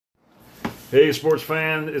Hey, sports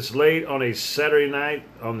fan, it's late on a Saturday night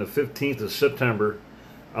on the 15th of September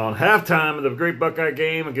on halftime of the Great Buckeye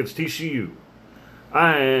game against TCU.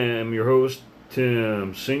 I am your host,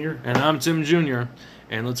 Tim Sr. And I'm Tim Jr.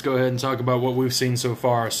 And let's go ahead and talk about what we've seen so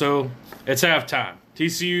far. So, it's halftime.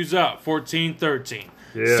 TCU's up 14-13.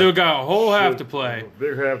 Yeah. Still got a whole half to play.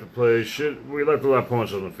 Big half to play. We left a lot of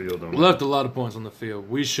points on the field, don't we? Left a lot of points on the field.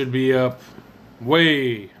 We should be up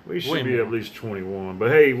We should way be more. at least 21. But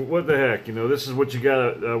hey, what the heck? You know, this is what you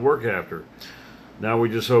got to work after. Now we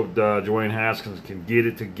just hope Dwayne Haskins can get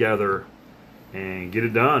it together and get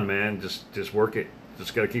it done, man. Just work it.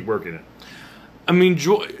 Just got to keep working it. I mean,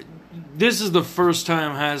 this is the first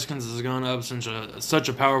time Haskins has gone up such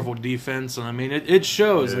a powerful defense, and I mean it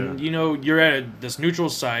shows. Yeah. And you're at this neutral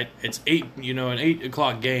site. It's an 8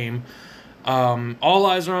 o'clock game. All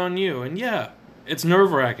eyes are on you, and yeah, it's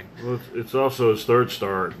nerve wracking. Well, it's also his third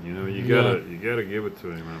start. You know, you gotta give it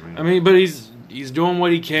to him. I mean, but he's doing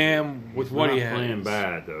what he can with what he has. He's not playing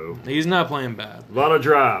bad though. He's not playing bad. A lot of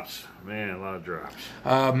drops, man. A lot of drops.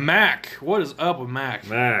 Mac, what is up with Mac?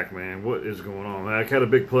 Mac, man, what is going on? Mac had a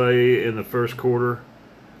big play in the first quarter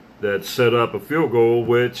that set up a field goal,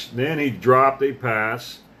 which then he dropped a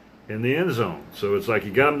pass in the end zone. So it's like he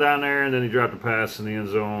got him down there, and then he dropped a pass in the end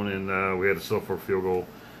zone, and we had to settle for a field goal.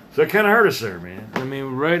 So that kind of hurt us there, man. I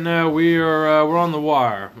mean, right now we're on the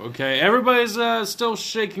wire. Okay, everybody's still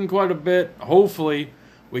shaking quite a bit. Hopefully,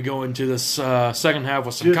 we go into this second half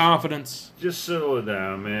with some confidence. Just settle it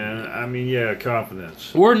down, man. I mean, yeah,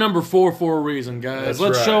 confidence. We're number 4 for a reason, guys. That's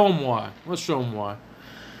Let's right. show them why.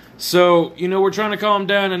 So, we're trying to calm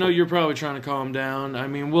down. I know you're probably trying to calm down. I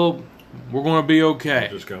mean, we're going to be okay.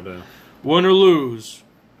 Just calm down. Win or lose,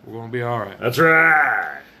 we're going to be all right. That's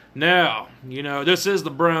right. Now, this is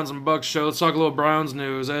the Browns and Bucks show. Let's talk a little Browns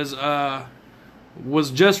news. As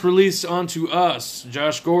was just released onto us,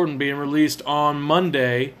 Josh Gordon being released on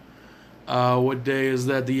Monday. What day is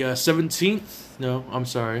that? The 17th? No, I'm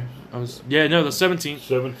sorry. The 17th.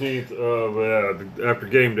 17th of after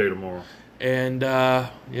game day tomorrow. And,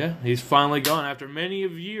 he's finally gone. After many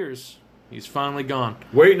of years, he's finally gone.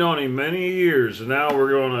 Waiting on him many years, and now we're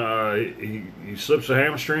going to he slips a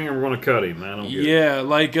hamstring, and we're going to cut him. I don't get it. Yeah,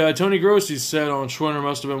 like Tony Grossi said on Twitter,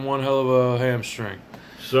 must have been one hell of a hamstring.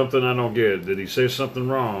 Something I don't get. Did he say something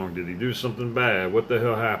wrong? Did he do something bad? What the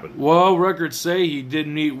hell happened? Well, records say he did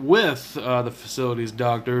meet with the facility's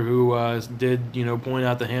doctor, who did, point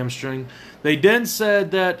out the hamstring. They then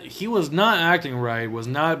said that he was not acting right, was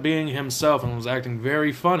not being himself, and was acting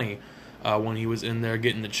very funny when he was in there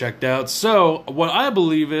getting it checked out. So, what I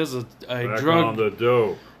believe is a Back drug. on the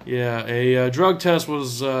dope. Yeah, a drug test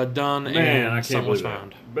was done, Man, and I can't something was believe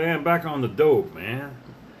found. that. Man, back on the dope, man.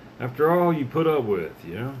 After all you put up with,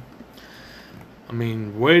 I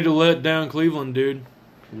mean, way to let down Cleveland, dude.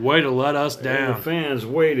 Way to let us And down. the fans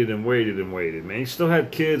waited and waited and waited, man. He still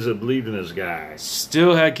had kids that believed in this guy.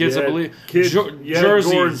 Still had kids, You I had believe. kids, you had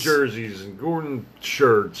jerseys. Gordon jerseys and Gordon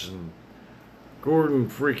shirts and Gordon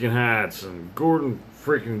freaking hats and Gordon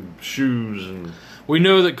freaking shoes and We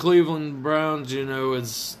know that Cleveland Browns,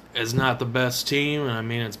 is not the best team. And I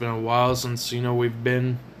mean, it's been a while since, we've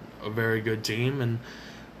been a very good team. And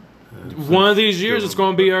one of these years, it's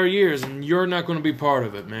going to be our years. And you're not going to be part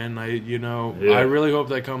of it, man. I really hope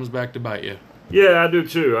that comes back to bite you. Yeah, I do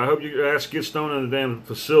too. I hope you guys get stoned in the damn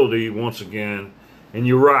facility once again. And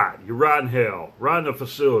you rot. You rot in hell. Rot in the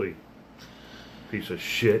facility. Piece of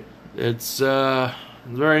shit. It's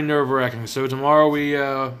very nerve-wracking. So tomorrow we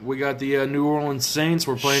got the New Orleans Saints.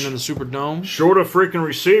 We're playing in the Superdome. Short of freaking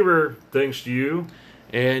receiver, thanks to you.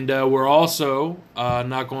 And we're also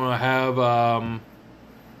not going to have, we're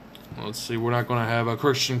not going to have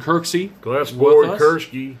Christian Kirksey Glassboard, with us.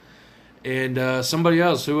 Kursky, And somebody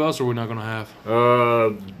else. Who else are we not going to have?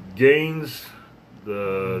 Gaines,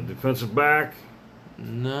 the defensive back.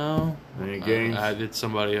 No. Any Gaines? It's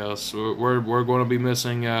somebody else. We're going to be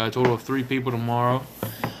missing a total of 3 people tomorrow.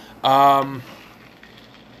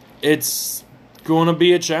 It's going to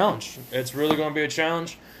be a challenge. It's really going to be a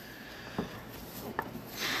challenge.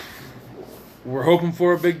 We're hoping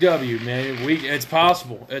for a big W, man. It's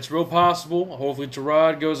possible. It's real possible. Hopefully,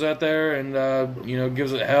 Tyrod goes out there and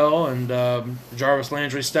gives it hell, and Jarvis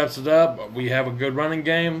Landry steps it up. We have a good running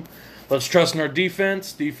game. Let's trust in our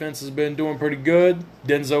defense. Defense has been doing pretty good.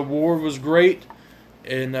 Denzel Ward was great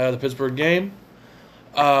in the Pittsburgh game.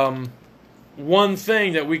 One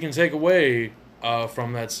thing that we can take away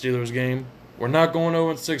from that Steelers game, we're not going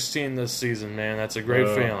 0-16 this season, man. That's a great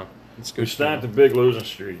feeling. It's a good. We stopped the big losing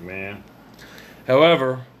streak, man.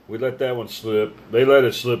 However, we let that one slip. They let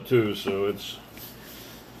it slip too, so it's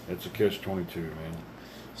a catch-22, man.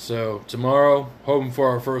 So tomorrow, hoping for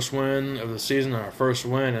our first win of the season, our first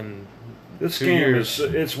win in This 2 game years.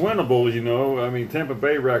 it's winnable, you know. I mean, Tampa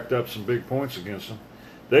Bay racked up some big points against them.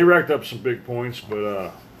 They racked up some big points,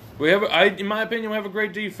 but We have, in my opinion, we have a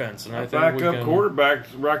great defense, and I think we backup can. quarterback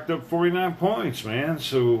racked up 49 points, man.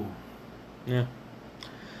 So Yeah,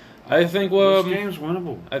 I think this game's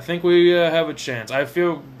winnable. I think we have a chance. I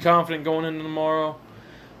feel confident going into tomorrow.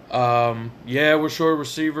 Yeah, we're short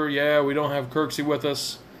receiver. Yeah, we don't have Kirksey with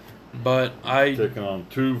us, but Taking on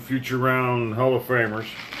 2 future round Hall of Famers,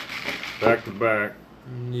 back to back.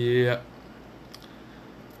 yeah.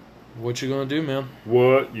 What you gonna do, man?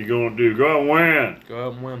 What you gonna do? Go out and win. Go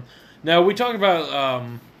out and win. Now we talked about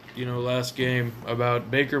last game about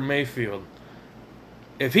Baker Mayfield.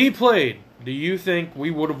 If he played, do you think we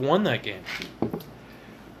would have won that game?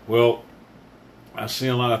 Well, I see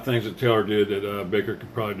a lot of things that Taylor did that Baker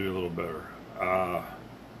could probably do a little better.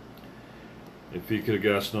 If he could have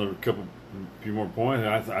got us another few more points,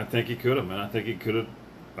 I think he could have, man. I think he could have.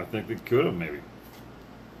 I think they could have, maybe.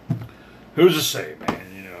 Who's to say,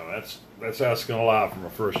 man? You know, that's asking a lot from a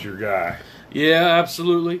first-year guy. Yeah,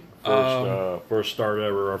 absolutely. First start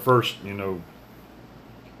ever, or first,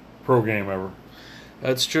 pro game ever.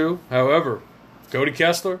 That's true. However, Cody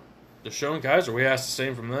Kessler, Deshaun Kaiser, we asked the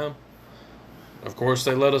same from them. Of course,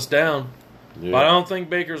 they let us down. Yeah. But I don't think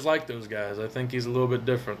Baker's like those guys. I think he's a little bit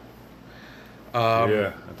different.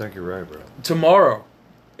 Yeah, I think you're right, bro. Tomorrow,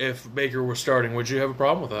 if Baker were starting, would you have a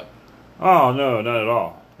problem with that? Oh no, not at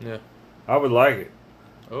all. Yeah. I would like it.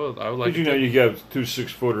 Oh, I would like Because, you got 2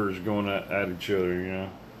 6-footers going at each other,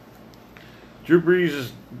 Drew Brees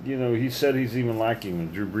is, he said he's even liking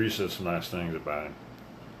him. Drew Brees said some nice things about him,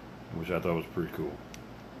 which I thought was pretty cool.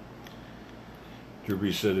 Drew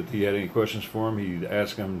Brees said if he had any questions for him, he'd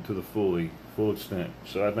ask him to the full extent.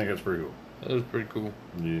 So I think that's pretty cool. That was pretty cool.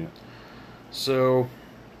 Yeah. So,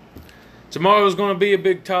 tomorrow is going to be a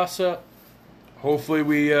big toss-up. Hopefully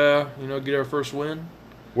we, get our first win.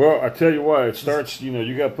 Well, I tell you what, it starts,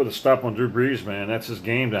 you got to put a stop on Drew Brees, man. That's his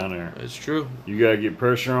game down there. It's true. You got to get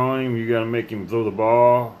pressure on him. You got to make him throw the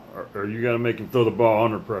ball, or you got to make him throw the ball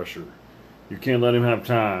under pressure. You can't let him have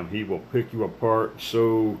time. He will pick you apart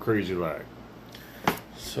so crazy-like.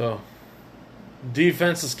 So,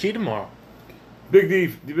 defense is key tomorrow. Big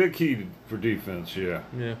key for defense, yeah.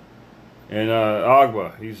 Yeah. And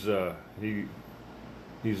Agba, he's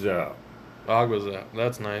out. Agba's out.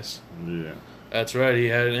 That's nice. Yeah. That's right. He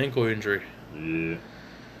had an ankle injury. Yeah.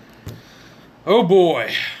 Oh,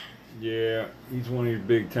 boy. Yeah, he's one of your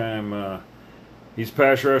big time. He's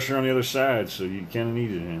pass rusher on the other side, so you kind of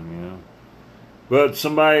needed him, But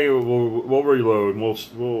somebody will reload, and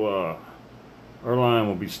our line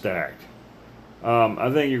will be stacked. I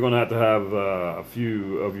think you're going to have a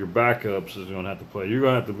few of your backups is going to have to play. You're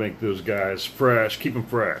going to have to make those guys fresh, keep them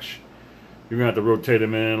fresh. You're going to have to rotate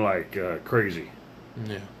them in like crazy.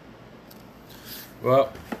 Yeah.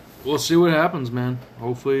 Well, we'll see what happens, man.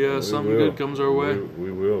 Hopefully something good comes our way.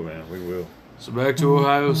 We will, man. We will. So back to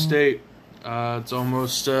Ohio State. It's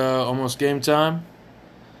almost game time.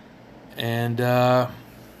 And I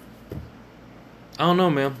don't know,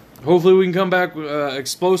 man. Hopefully we can come back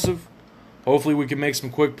explosive. Hopefully we can make some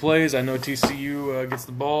quick plays. I know TCU gets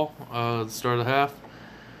the ball at the start of the half.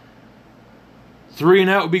 3 and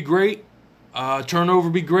out would be great. Turnover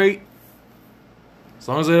would be great. As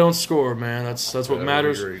long as they don't score, man, that's what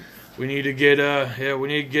matters. We need to get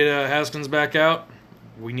Haskins back out.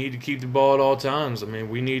 We need to keep the ball at all times. I mean,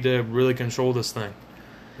 we need to really control this thing.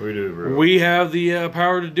 We do, bro. We have the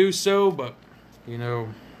power to do so, but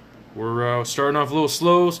we're starting off a little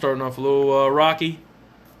slow, starting off a little rocky.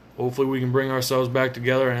 Hopefully, we can bring ourselves back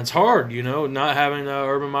together. And it's hard, not having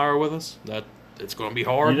Urban Meyer with us. That it's going to be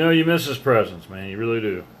hard. You miss his presence, man. You really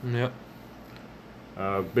do. Yep.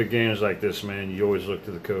 Big games like this, man, you always look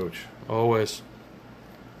to the coach. Always.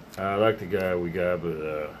 I like the guy we got,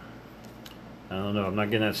 but I don't know. I'm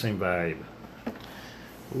not getting that same vibe.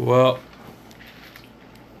 Well,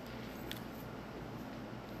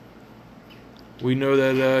 we know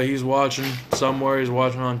that he's watching somewhere. He's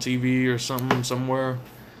watching on TV or something somewhere.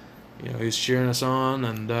 He's cheering us on,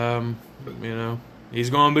 and he's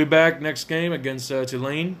going to be back next game against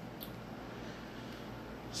Tulane.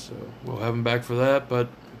 So we'll have him back for that. But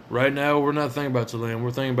right now, we're not thinking about Tulane.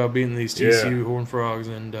 We're thinking about beating these TCU Horned Frogs.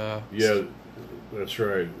 And yeah, that's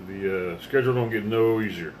right. The schedule don't get no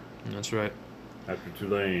easier. That's right. After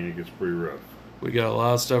Tulane, it gets pretty rough. We got a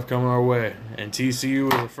lot of stuff coming our way, and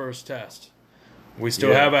TCU is the first test. We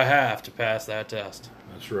still have a half to pass that test.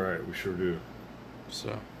 That's right. We sure do.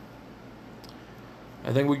 So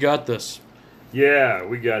I think we got this. Yeah,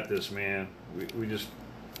 we got this, man. We just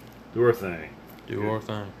do our thing. Do our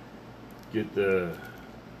thing. Get the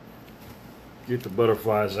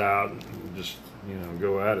butterflies out and just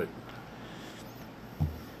go at it.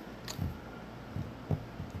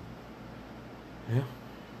 Yeah,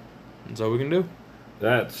 that's all we can do.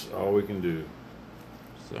 That's all we can do.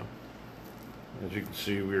 So, as you can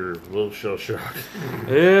see, we're a little shell shocked.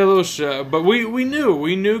 Yeah, a little shocked. But we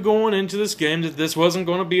knew going into this game that this wasn't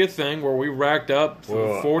going to be a thing where we racked up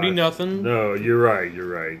 40-0. No, you're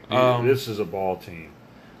right. This is a ball team.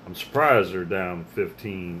 I'm surprised they're down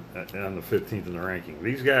 15 on the 15th in the ranking.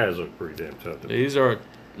 These guys look pretty damn tough.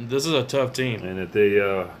 This is a tough team. And if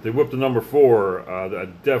they whip the number 4, I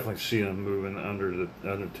definitely see them moving under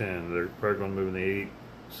 10. They're probably going to move in the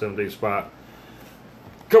 7th, 8th spot.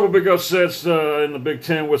 Couple big upsets in the Big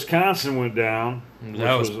Ten. Wisconsin went down.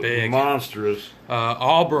 That was big. Monstrous.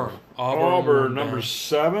 Auburn, number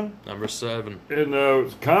 7. Number 7. And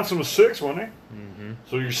Wisconsin was 6, wasn't it? Mm-hmm.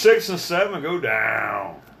 So your 6 and 7 go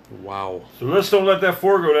down. Wow. So let's don't let that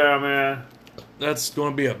 4 go down, man. That's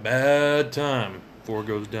going to be a bad time. 4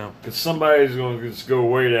 goes down. Because somebody's going to just go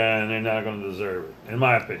way down and they're not going to deserve it, in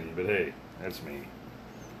my opinion. But hey, that's me.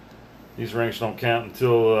 These ranks don't count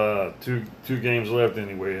until two games left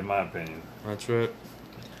anyway, in my opinion. That's right.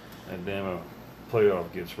 And damn,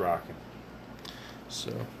 playoff gets rocking.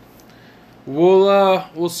 So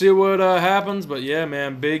we'll see what happens. But yeah,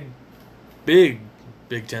 man, big Big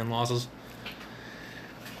Ten losses.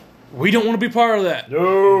 We don't want to be part of that.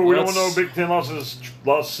 No, we don't want no Big Ten losses.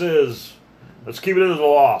 Let's keep it as a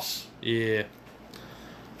loss. Yeah.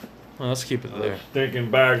 Well, let's keep it there.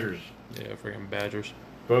 Stinking Badgers. Yeah, freaking Badgers.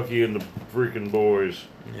 Bucky and the freaking boys.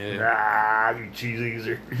 Yeah. You cheese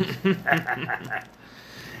eater.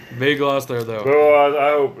 Big loss there, though. Well,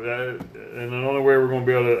 I hope. And the only way we're going to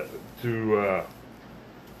be able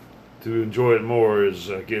to enjoy it more is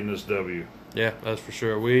getting this W. Yeah, that's for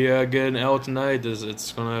sure. We get an L tonight.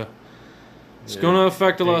 It's gonna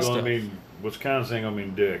affect a lot of stuff. Wisconsin ain't gonna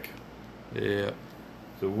mean dick. Yeah.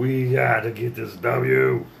 So we got to get this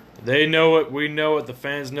W. They know it. We know it. The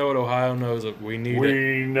fans know it. Ohio knows it. We need it.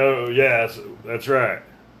 We know. Yes, that's right.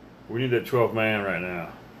 We need that 12th man right now.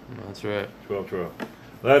 That's right. 12-12.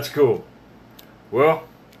 That's cool. Well,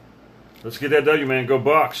 let's get that W, man. Go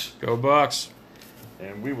Bucks. Go Bucks.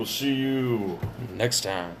 And we will see you next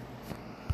time.